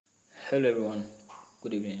Hello everyone,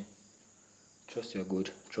 good evening. Trust you are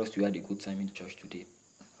good. Trust you had a good time in church today.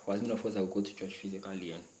 For as many of us that will go to church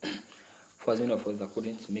physically, and for as many of us that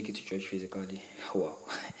couldn't make it to church physically, wow.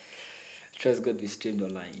 Trust God we streamed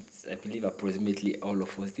online. I believe approximately all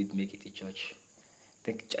of us did make it to church.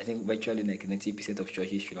 I think virtually like 90% of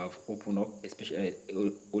churches should have opened up, especially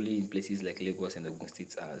only in places like Lagos and Ogun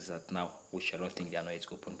State as at now, which I don't think they are not yet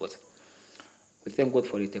open. But we thank God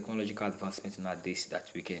for the technological advancement in our days that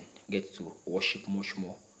we can get to worship much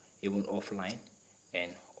more, even offline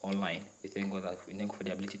and online. We thank God for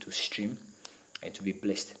the ability to stream and to be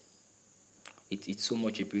blessed. It's so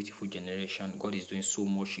much a beautiful generation. God is doing so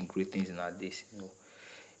much great things in our days.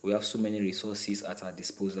 We have so many resources at our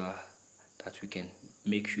disposal that we can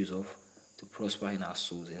make use of to prosper in our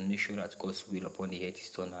souls and make sure that God's will upon the earth is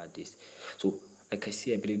done our days. So, like I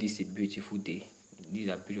say, I believe this is a beautiful day. These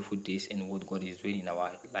are beautiful days, and what God is doing in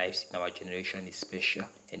our lives, in our generation, is special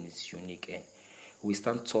and it's unique. And we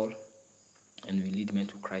stand tall and we lead men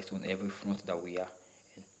to Christ on every front that we are.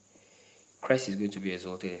 And Christ is going to be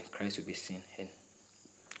exalted, and Christ will be seen, and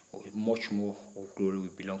much more of glory will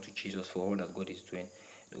belong to Jesus for all that God is doing.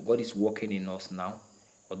 God is working in us now,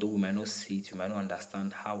 although we might not see it, we might not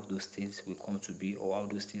understand how those things will come to be or how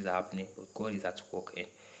those things are happening, but God is at work.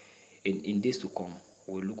 And in days to come,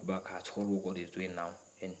 we'll look back at all what God is doing now,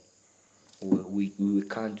 and we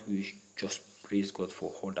can't we just praise God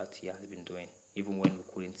for all that He has been doing, even when we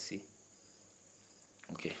couldn't see.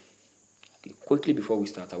 Okay. Quickly before we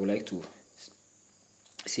start, I would like to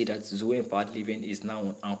see that Zoe Empowered Living is now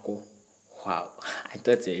on Anchor. Wow, I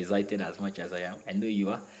thought you're excited as much as I am. I know you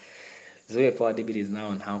are. Zoe Empowered Living is now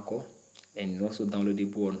on Anchor and also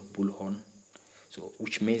downloadable on Bullhorn. So,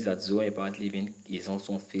 which means that Zoe Empowered Living is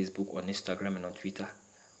also on Facebook, on Instagram, and on Twitter.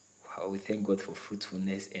 Wow, we thank God for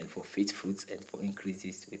fruitfulness and for faith fruits and for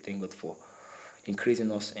increases. We thank God for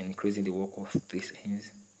increasing us and increasing the work of these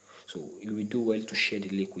hands. So you will do well to share the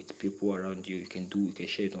link with people around you. You can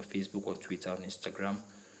share it on Facebook, on Twitter, on Instagram.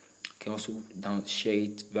 You can also share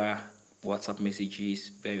it via WhatsApp messages,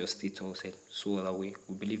 via your status, and so other way.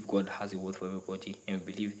 We believe God has a word for everybody, and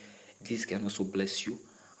we believe this can also bless you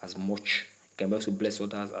as much. It can also bless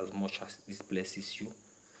others as much as this blesses you.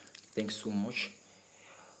 Thanks so much.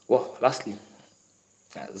 Well, lastly,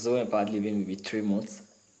 Zoe Empowered Living will be 3 months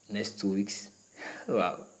next 2 weeks.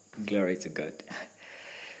 Wow, glory to God.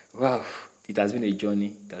 Wow, it has been a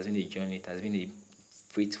journey. It has been a journey. It has been a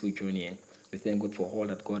faithful journey, and we thank God for all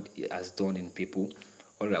that God has done in people,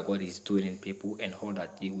 all that God is doing in people, and all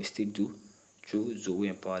that He will still do through Zoe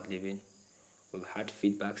Empowered Living. We've had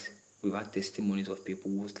feedbacks, we've had testimonies of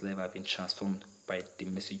people whose lives have been transformed by the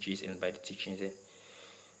messages and by the teachings. And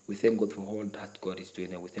we thank God for all that God is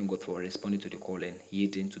doing, and we thank God for responding to the call and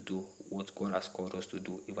yielding to do what God has called us to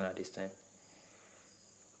do, even at this time.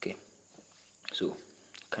 Okay, so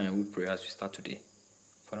can we pray as we start today?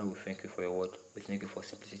 Father, we thank you for your word. We thank you for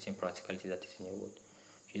simplicity and practicality that is in your word.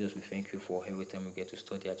 Jesus, we thank you for every time we get to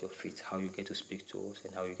study at your feet, how you get to speak to us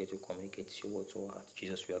and how you get to communicate your word to our heart.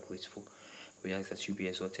 Jesus, we are grateful. We ask that you be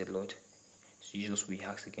exalted, Lord. Jesus, we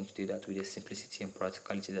ask again today that with the simplicity and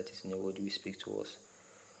practicality that is in your word, you will speak to us.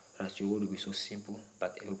 That your word will be so simple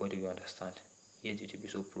that everybody will understand. Yet it will be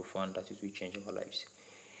so profound that it will change our lives.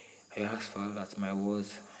 I ask, Father, that my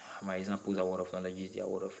words, my examples are word of knowledge, they are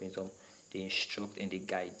word of wisdom. They instruct and they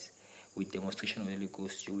guide. With demonstration of the Holy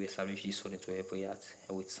Ghost, you will establish this word into every heart,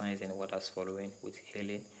 and with signs and wonders following, with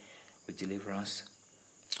healing, with deliverance,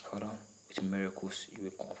 Father, with miracles, you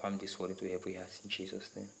will confirm this word into every heart in Jesus'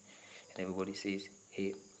 name. And everybody says,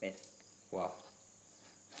 Amen. Wow,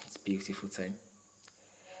 it's a beautiful time.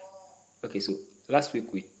 Okay, so last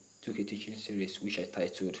week we took a teaching series which I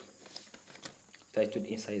titled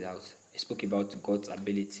Inside Out. I spoke about God's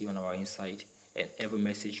ability on our inside, and every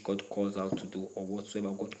message God calls out to do, or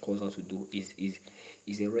whatsoever God calls out to do,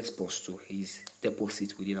 is a response to His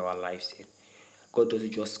deposit within our lives. And God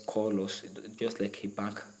doesn't just call us, just like a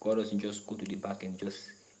bank. God doesn't just go to the bank and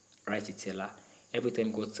just write a teller. Every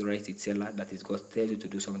time God writes a teller, that is, God tells you to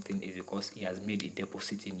do something, is because He has made a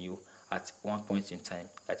deposit in you at one point in time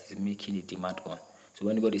that is making a demand on. So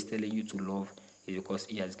when God is telling you to love, it's because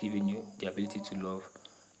He has given you the ability to love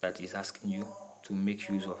that He's asking you to make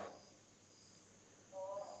use of.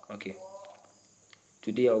 Okay.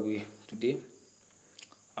 Today I'll be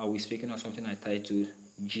speaking on something I titled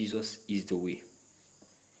Jesus is the way.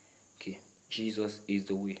 Okay, Jesus is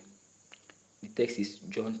the way. The text is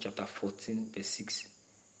John chapter 14, verse 6.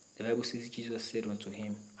 The Bible says, Jesus said unto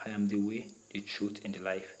him, I am the way, the truth, and the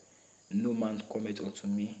life. No man cometh unto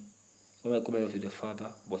me, no man cometh unto the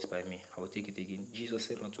Father, but by me. I will take it again. Jesus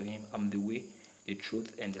said unto him, I am the way, the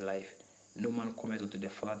truth, and the life. No man cometh unto the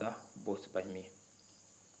Father but by me.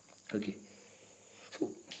 Okay, so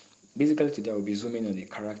basically today I'll be zooming on the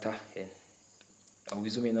character and I'll be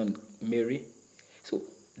zooming on Mary. So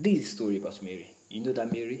this is the story about Mary. You know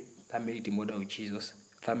that Mary, the mother of Jesus,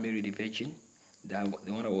 that Mary, the virgin, the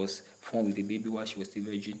one that was formed with the baby while she was the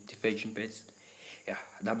virgin birth. Yeah,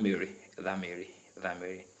 that Mary, that Mary, that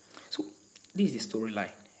Mary. So this is the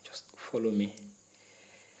storyline. Just follow me.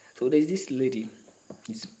 So there's this lady,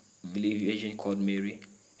 this virgin called Mary.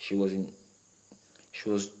 She was in, she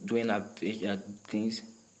was doing her things,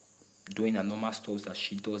 doing her normal stuff that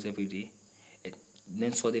she does every day. And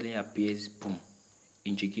then suddenly appears, boom,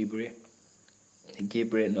 Angel Gabriel,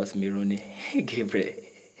 not Mironi, Gabriel,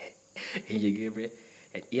 Angel Gabriel.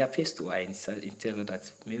 And he appears to her and tells her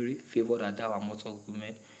that Mary, favored are thou amongst all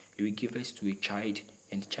women, you will give birth to a child,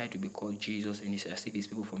 and the child will be called Jesus, and he shall save his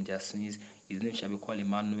people from their sins. His name shall be called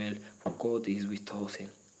Emmanuel, for God is with us. And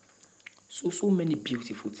so many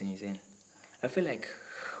beautiful things. And I feel like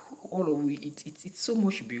all of it's so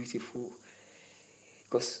much beautiful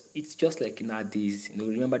because it's just like nowadays,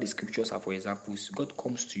 remember the scriptures are for examples. God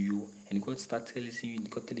comes to you and God starts telling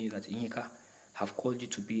you that Inyika have called you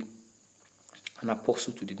to be an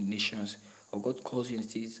apostle to the nations. Or God calls you and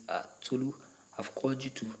says, Tolu, I've called you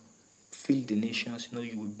to fill the nations.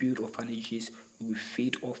 You will build orphanages, you will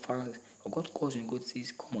feed orphans. Or God calls you and God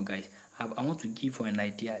says, come on guys, I want to give you an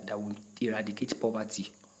idea that will eradicate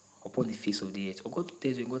poverty upon the face of the earth. Or God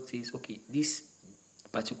tells you and God says, okay, this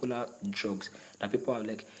particular drugs that people are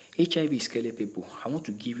like, HIV is killing people. I want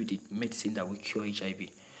to give you the medicine that will cure HIV.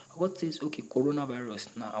 God says, okay,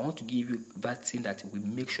 coronavirus. Now I want to give you vaccine that will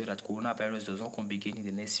make sure that coronavirus does not come again in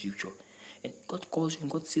the next future. And God calls you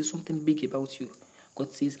and God says something big about you.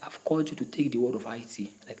 God says, I've called you to take the word of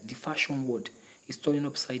IT, like the fashion world is turning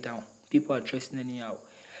upside down. People are dressing anyhow.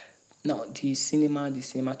 Now the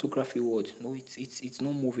cinematography world, no, it's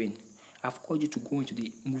not moving. I've called you to go into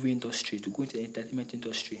the movie industry, to go into the entertainment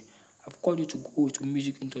industry. I've called you to go into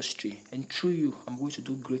music industry, and through you, I'm going to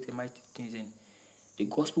do great and mighty things. And the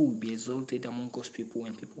gospel will be exalted among God's people,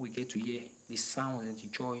 and people will get to hear the sound and the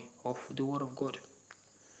joy of the word of God.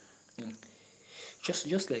 Mm.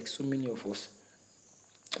 Just like so many of us,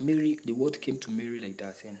 Mary, the word came to Mary like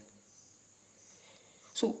that, and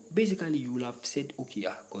so basically, you will have said, okay,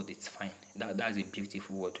 God, it's fine. That's a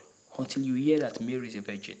beautiful word. Until you hear that Mary is a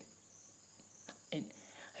virgin. And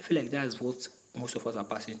I feel like that's what most of us are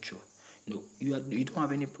passing through. You don't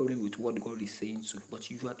have any problem with what God is saying to,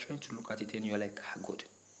 but you are trying to look at it and you're like, God,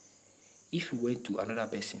 if you went to another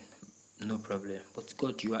person, no problem. But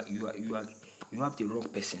God, you have the wrong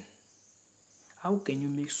person. How can you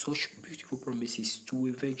make such beautiful promises to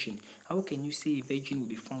a virgin? How can you say a virgin will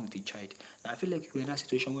be found with a child? Now, I feel like you're in that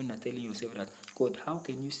situation when you're telling yourself that, God, how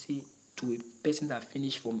can you say to a person that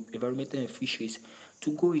finished from environmental and fisheries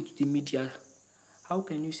to go into the media? How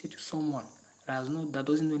can you say to someone that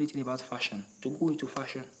doesn't know anything about fashion to go into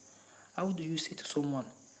fashion? How do you say to someone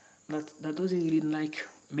that doesn't really like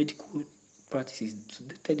medical practices to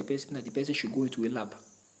tell the person that the person should go into a lab?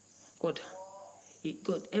 God,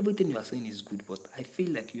 God, everything you are saying is good, but I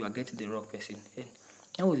feel like you are getting the wrong person. And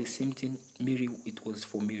that was the same thing it was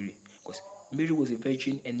for Mary. Because Mary was a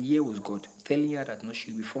virgin and here was God telling her that no,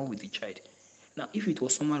 she'll be found with a child. Now, if it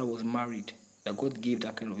was someone that was married, that God gave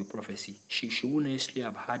that kind of a prophecy, she wouldn't necessarily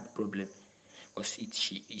have had problem. Because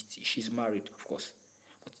she's married, of course.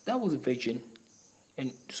 But that was a virgin.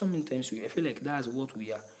 And sometimes I feel like that's what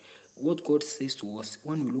we are. What God says to us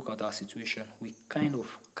when we look at our situation, we kind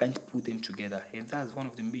of can't put them together, and that's one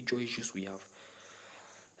of the major issues we have.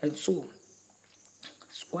 And so,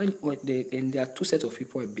 and there are two sets of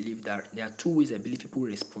people I believe that there are two ways I believe people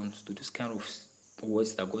respond to this kind of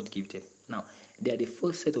words that God gives them. Now, they are the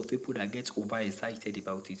first set of people that get overexcited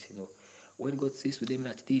about it. When God says to them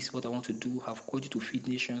that this is what I want to do, I've called you to feed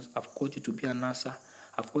nations, I've called you to be an answer,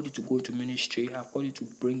 I've called you to go into ministry, I've called you to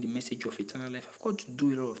bring the message of eternal life, I've called you to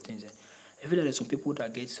do a lot of things. I feel like there's some people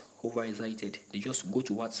that get overexcited. They just go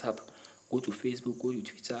to WhatsApp, go to Facebook, go to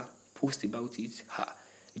Twitter, post about it.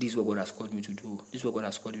 This is what God has called me to do. This is what God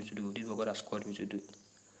has called me to do. This is what God has called me to do.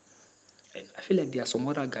 And I feel like there are some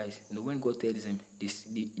other guys, when God tells them,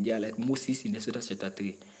 they are like Moses in Exodus chapter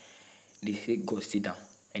 3. They say, God, sit down.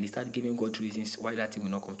 And they start giving God reasons why that thing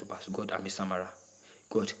will not come to pass. God, I'm a Samara.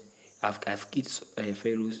 God, I've killed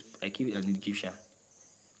Pharaoh's, I killed an Egyptian.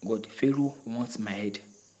 God, Pharaoh wants my head.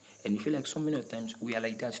 And we feel like so many times we are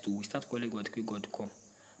like that too. We start calling God, okay, God, come.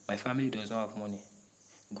 My family does not have money.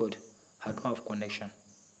 God, I don't have connection.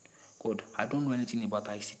 God, I don't know anything about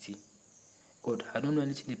ICT. God, I don't know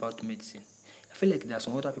anything about medicine. I feel like there are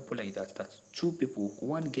some other people like that. That two people,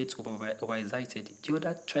 one gets overexcited, the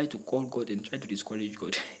other try to call God and try to discourage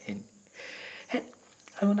God. and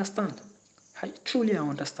I understand. I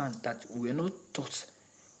understand that we're not taught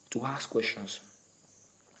to ask questions.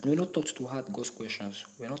 We're not taught to ask God's questions.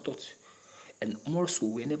 We're not taught. And more so,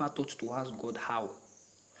 we're never taught to ask God how.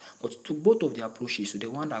 But to both of the approaches, to the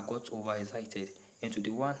one that got overexcited and to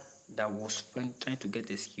the one that was trying to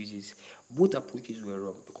get excuses, both approaches were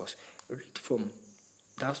wrong. Because read from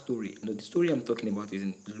that story. The story I'm talking about is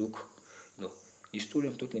in Luke. The story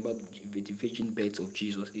I'm talking about, the virgin birth of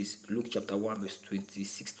Jesus, is Luke chapter 1, verse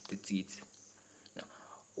 26 to 38. Now,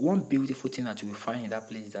 one beautiful thing that you will find in that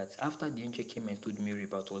place is that after the angel came and told Mary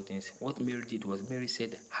about all things, what Mary did was Mary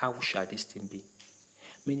said, "How shall this thing be?"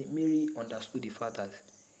 Meaning Mary understood the fact that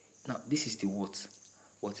now this is the what,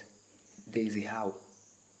 but there is a how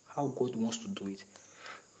God wants to do it.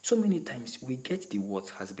 So many times we get the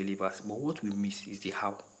what as believers, but what we miss is the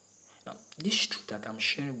how. Now, this truth that I'm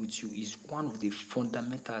sharing with you is one of the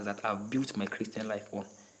fundamentals that I've built my Christian life on.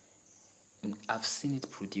 And I've seen it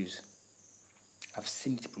produce. I've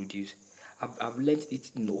learned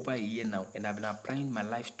it in over a year now, and I've been applying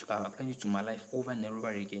it to my life over and over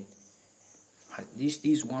again. This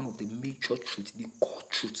is one of the major truths, the core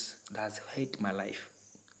truths that has helped my life.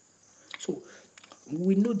 So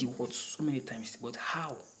we know the words so many times, but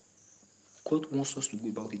how God wants us to go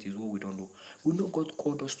about it is what we don't know. We know God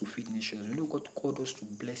called us to feed nations. We know God called us to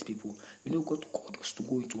bless people. We know God called us to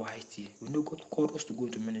go into IT. We know God called us to go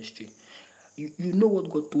into ministry. You know what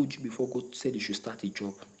God told you before God said you should start a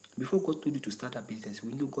job. Before God told you to start a business,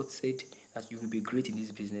 we know God said that you will be great in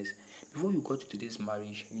this business. Before you got to this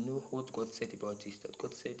marriage, you know what God said about this. That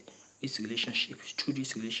God said, this relationship, through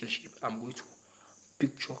this relationship, I'm going to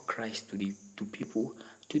picture Christ to people.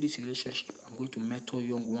 Through this relationship, I'm going to mentor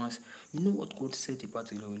young ones. You know what God said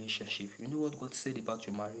about your relationship. You know what God said about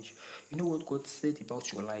your marriage. You know what God said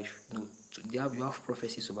about your life. You have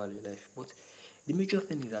prophecies about your life. But the major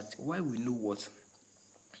thing is that why we know what,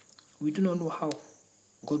 we do not know how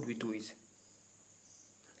God will do it.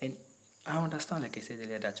 And I understand, like I said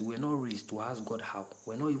earlier, that we're not raised to ask God how.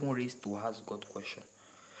 We're not even raised to ask God question.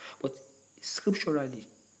 But scripturally,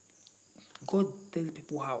 God tells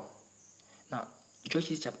people how. Now,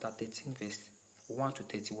 Judges chapter 13, verse 1 to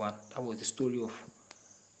 31, that was the story of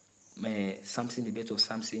Samson, the birth of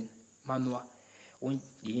Samson, Manoah, when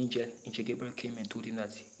the angel Gabriel came and told him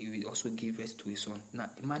that he will also give birth to his son.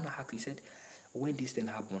 Now, the man actually said, when this thing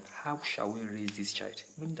happened, how shall we raise this child?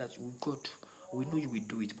 Meaning that with God, we know you will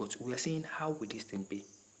do it, but we are saying, how will this thing be?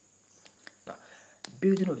 Now,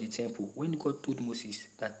 building of the temple, when God told Moses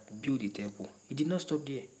that build the temple, he did not stop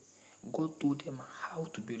there. God told them how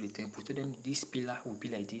to build the temple. He told them this pillar will be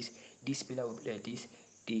like this pillar will be like this,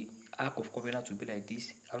 the Ark of Covenant will be like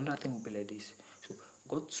this, another thing will be like this. So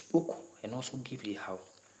God spoke and also gave the how.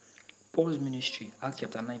 Paul's ministry, Acts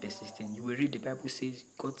chapter 9, verse 16, you will read the Bible says,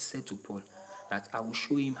 God said to Paul that I will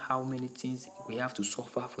show him how many things we have to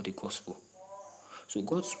suffer for the gospel. So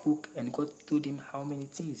God spoke and God told him how many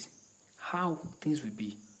things, how things will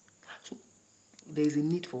be. So there is a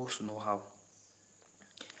need for us to know how.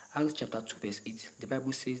 Acts chapter 2, verse 8, the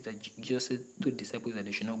Bible says that Jesus said to the disciples that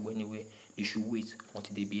they should not go anywhere, they should wait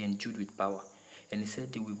until they be endued with power. And he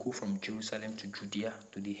said they will go from Jerusalem to Judea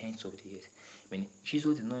to the ends of the earth. I mean,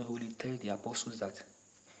 Jesus did not only tell the apostles that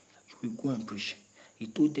you will go and preach. He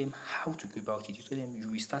told them how to go about it. He told them you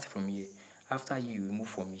will start from here. After here, you will move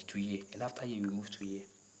from here to here. And after here, you will move to here.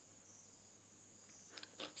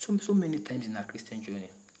 So many times in our Christian journey,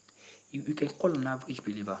 you can call an average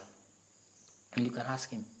believer and you can ask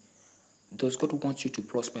him, does God want you to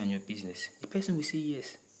prosper in your business? The person will say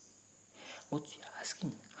yes. But you ask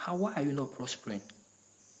him, why are you not prospering?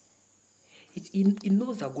 He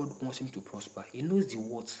knows that God wants him to prosper. He knows the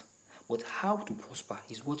what. But how to prosper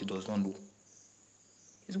is what he does not know.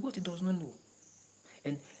 It's what he does not know.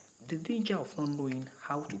 And the danger of not knowing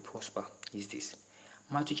how to prosper is this.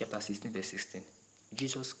 Matthew chapter 16, verse 16.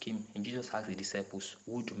 Jesus came and Jesus asked the disciples,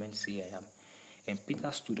 who do men say I am? And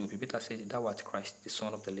Peter stood up. Peter said, thou art Christ, the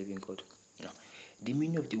Son of the living God. Now, the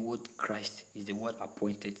meaning of the word Christ is the word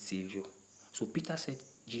appointed Savior. So Peter said,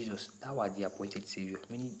 Jesus, thou art the appointed Savior.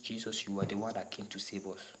 Meaning, Jesus, you are the one that came to save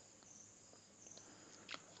us.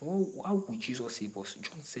 How will Jesus save us?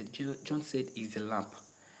 John said, is the lamp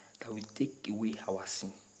that will take away our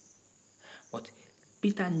sin. But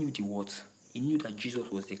Peter knew the word. He knew that Jesus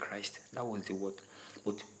was the Christ. That was the word.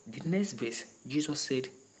 But the next verse, Jesus said,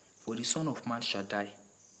 for the Son of Man shall die,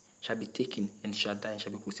 shall be taken, and shall die, and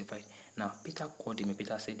shall be crucified. Now, Peter called him, and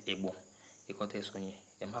Peter said, Ebo.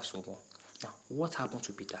 Now, what happened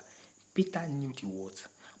to Peter? Peter knew the words,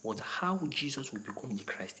 But how Jesus will become the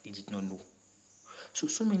Christ, he did not know.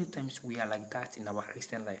 So many times we are like that in our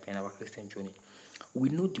Christian life and our Christian journey. We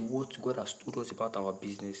know the words God has told us about our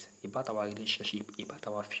business, about our relationship, about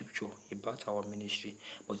our future, about our ministry.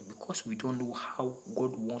 But because we don't know how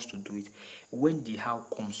God wants to do it, when the how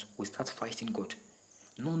comes, we start fighting God.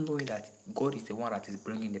 Not knowing that God is the one that is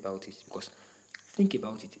bringing about it. Because think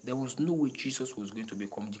about it, there was no way Jesus was going to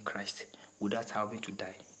become the Christ without having to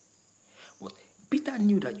die. But Peter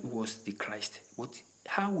knew that he was the Christ, but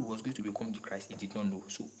how he was going to become the Christ, he did not know.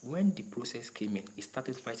 So when the process came in, he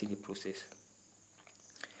started fighting the process.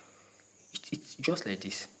 It's just like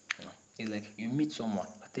this. It's like you meet someone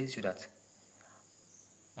that tells you that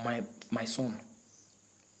my son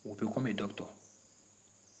will become a doctor.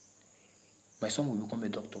 My son will become a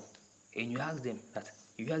doctor. And you ask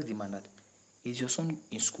the man that, is your son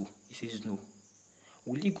in school? He says no.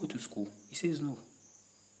 Will he go to school? He says no.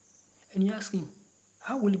 And you ask him,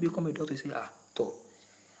 how will he become a doctor? He says,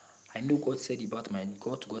 I know God said about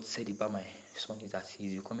my son is that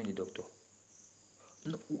he's becoming a doctor.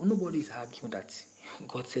 No, nobody is arguing that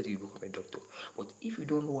God said he will become a doctor. But if you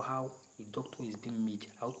don't know how a doctor is being made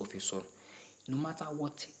out of a son, no matter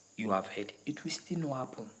what you have heard, it will still not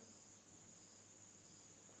happen.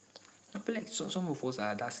 I feel like some of us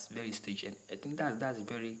are at that very stage, and I think that's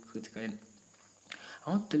very critical. And I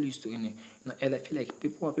want to tell you a story. And I feel like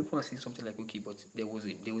people are saying something like, okay, but there was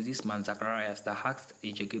this man Zacharias that asked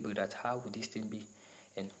AJ Gabriel that how would this thing be,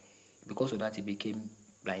 and because of that he became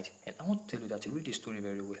blind. And I want to tell you that you read the story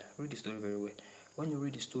very well. When you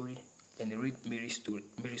read the story and you read Mary's story,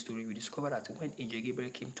 you discover that when AJ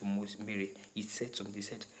Gabriel came to Mary, he said something. He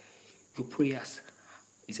said, "Your prayers,"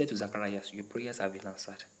 he said to Zacharias, "Your prayers have been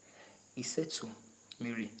answered." He said to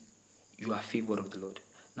Mary, "You are favored of the Lord."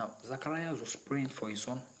 Now, Zacharias was praying for his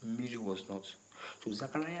son, Mary was not. So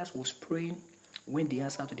Zacharias was praying. When the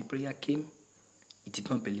answer to the prayer came, he did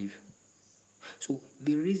not believe. So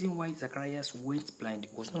the reason why Zacharias went blind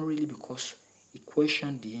was not really because he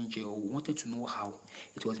questioned the angel or wanted to know how.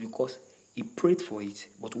 It was because he prayed for it,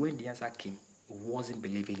 but when the answer came, he wasn't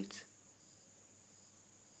believing it.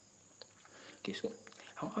 Okay, so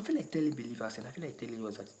I feel like telling believers and I feel like telling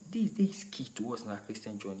us that this is key to us in our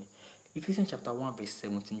Christian journey. Ephesians chapter 1 verse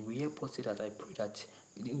 17, we hear Paul say that I pray that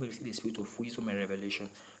you may receive the spirit of wisdom and revelation.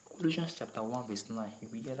 Colossians chapter 1 verse 9,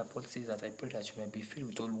 we hear that Paul says that I pray that you may be filled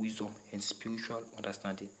with all wisdom and spiritual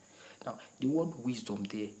understanding. Now, the word wisdom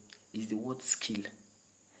there is the word skill.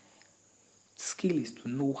 Skill is to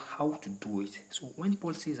know how to do it. So when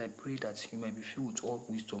Paul says, I pray that you might be filled with all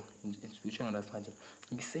wisdom and spiritual understanding,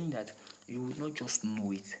 he's saying that you will not just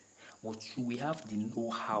know it, but you will have the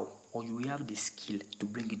know-how or you will have the skill to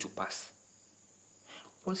bring it to pass.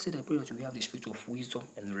 Paul said, I pray that you will have the spirit of wisdom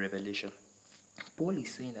and revelation. Paul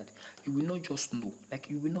is saying that you will not just know, like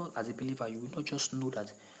you will not, as a believer, you will not just know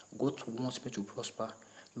that God wants me to prosper.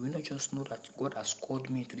 You will not just know that God has called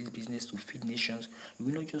me into this business to feed nations. You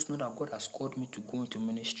will not just know that God has called me to go into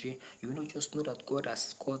ministry. You will not just know that God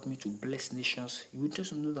has called me to bless nations. You will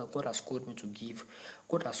just know that God has called me to give.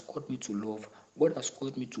 God has called me to love. God has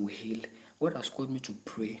called me to heal. God has called me to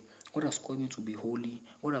pray. God has called me to be holy.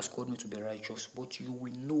 God has called me to be righteous. But you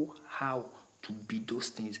will know how to be those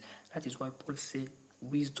things. That is why Paul said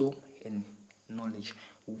wisdom and knowledge.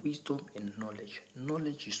 Wisdom and knowledge.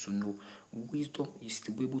 Knowledge is to know. Wisdom is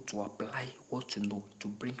to be able to apply what you know to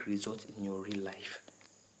bring results in your real life.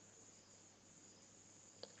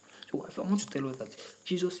 So I want to tell us that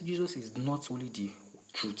Jesus is not only the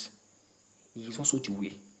truth, he is also the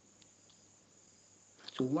way.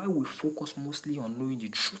 So while we focus mostly on knowing the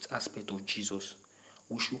truth aspect of Jesus,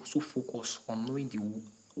 we should also focus on knowing the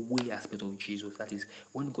way aspect of Jesus. That is,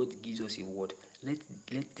 when God gives us a word, let's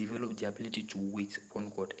develop the ability to wait upon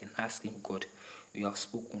God and ask him, God, you have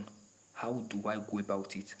spoken. How do I go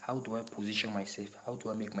about it? How do I position myself? How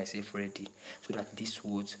do I make myself ready so that these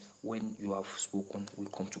words, when you have spoken, will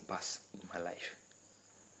come to pass in my life?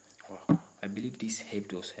 I believe this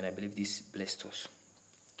helped us and I believe this blessed us.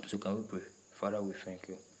 So can we pray? Father, we thank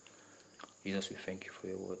you. Jesus, we thank you for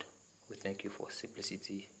your word. We thank you for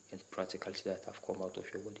simplicity and practicality that have come out of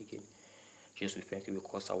your word again. Jesus, we thank you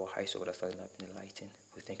because our eyes of understanding have been enlightened.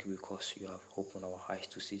 We thank you because you have opened our eyes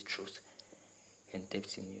to see truth and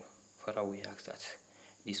depth in you. Father, we ask that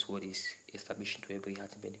this word is established into every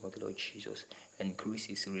heart in the name of the Lord Jesus, and grace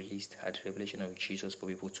is released at the revelation of Jesus for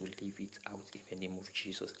people to live it out in the name of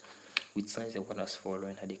Jesus. With signs and wonders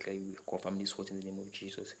following, I declare you confirm this word in the name of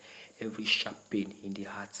Jesus. Every sharp pain in the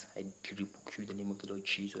heart, I rebuke you in the name of the Lord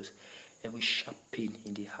Jesus. Every sharp pain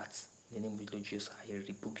in the heart, in the name of the Lord Jesus, I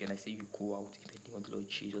rebuke and I say you go out in the name of the Lord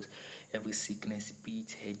Jesus. Every sickness, be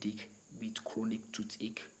it headache, be it chronic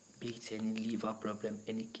toothache, be it any liver problem,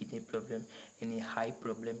 any kidney problem, any eye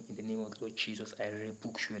problem, in the name of the Lord Jesus, I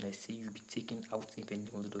rebuke you and I say you be taken out in the name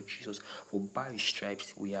of the Lord Jesus. For by His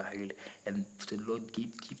stripes we are healed, and the Lord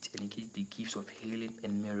gives gifts and He gives the gifts of healing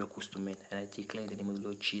and miracles to men. And I declare in the name of the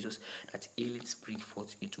Lord Jesus that healing spring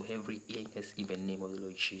forth into every illness in the name of the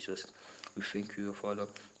Lord Jesus. We thank you, Father.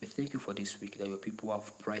 We thank you for this week that your people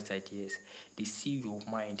have bright ideas. They see your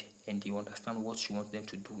mind and they understand what you want them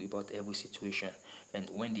to do about every situation. And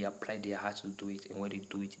when they apply their heart to do it, and when they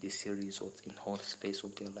do it, they see results in all space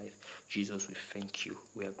of their life. Jesus, we thank you.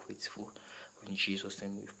 We are grateful. In Jesus'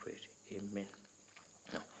 name we've prayed. Amen.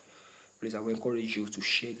 Now, please, I will encourage you to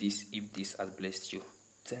share this if this has blessed you.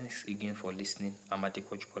 Thanks again for listening. I'm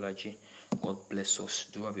Adequate Bolaji. God bless us.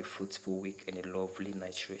 Do have a fruitful week and a lovely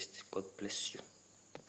night's rest. God bless you.